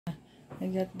I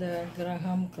got the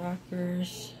graham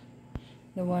crackers,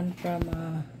 the one from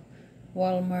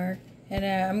Walmart, and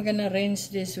I'm gonna rinse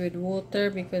this with water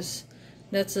because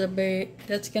that's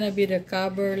gonna be the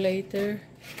cover later,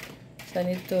 so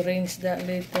I need to rinse that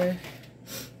later.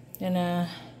 And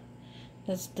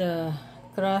that's the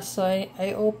crust, so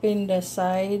I open the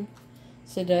side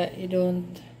so that it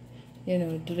don't, you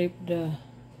know, drip the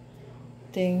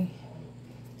thing.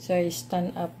 So I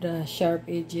stand up the sharp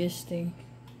edges thing.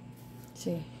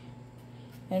 See,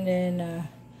 and then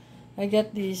I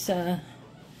got these 2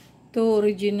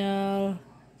 original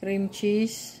cream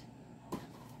cheese,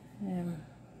 and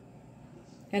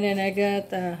then I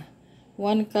got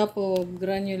 1 cup of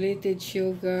granulated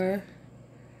sugar,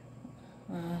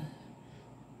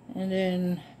 and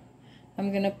then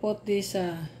I'm gonna put these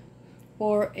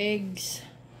 4 eggs,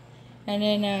 and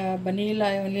then vanilla.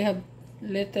 I only have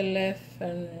little left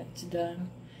and it's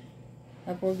done.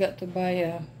 I forgot to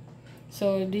buy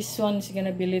so this one is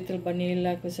gonna be little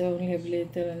vanilla because I only have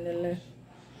little and the left.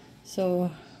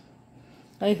 So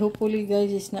I hopefully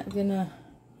guys it's not gonna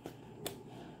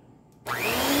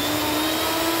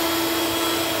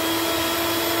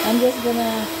I'm just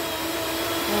gonna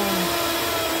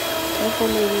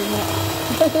hopefully will not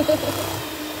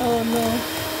oh no.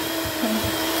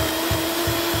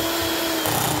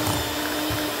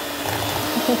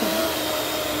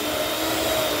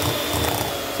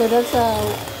 So that's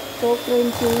 2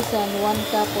 cream cheese and 1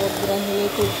 cup of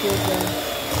granulated sugar.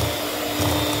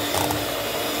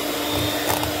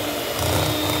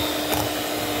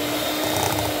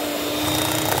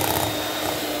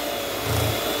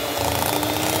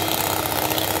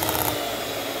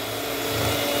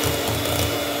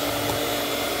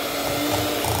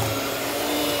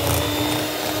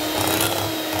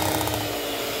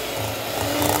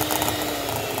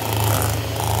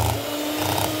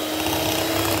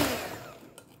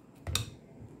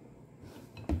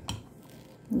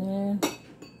 Then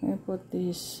I put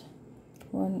this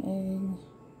 1 egg.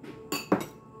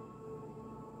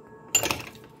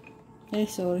 Hey,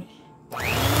 sorry.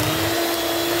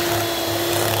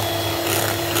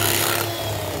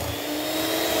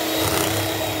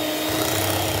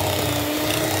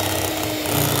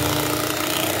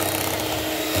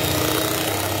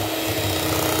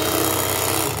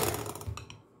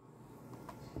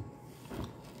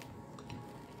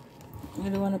 I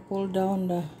don't want to pull down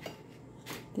the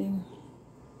thing.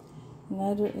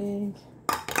 Another egg.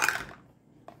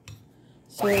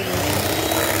 Sorry.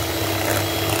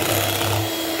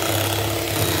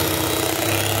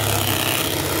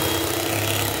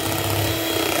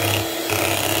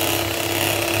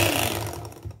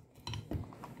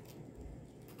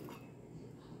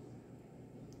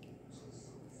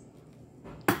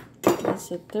 That's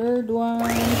the 3rd one.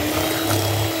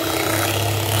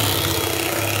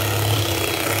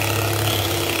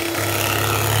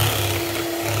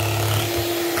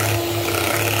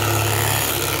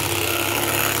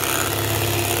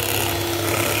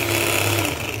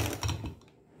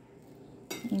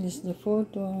 And this is the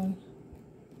 4th one.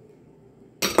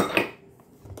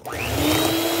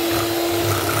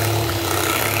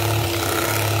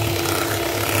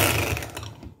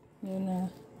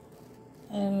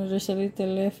 And there's a little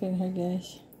left in here,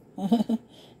 guys.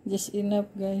 Just enough,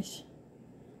 guys.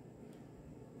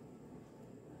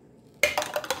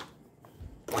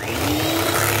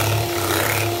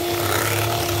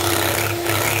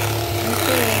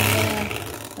 Okay,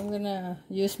 I'm gonna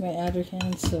use my other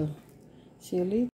hand, so see you later.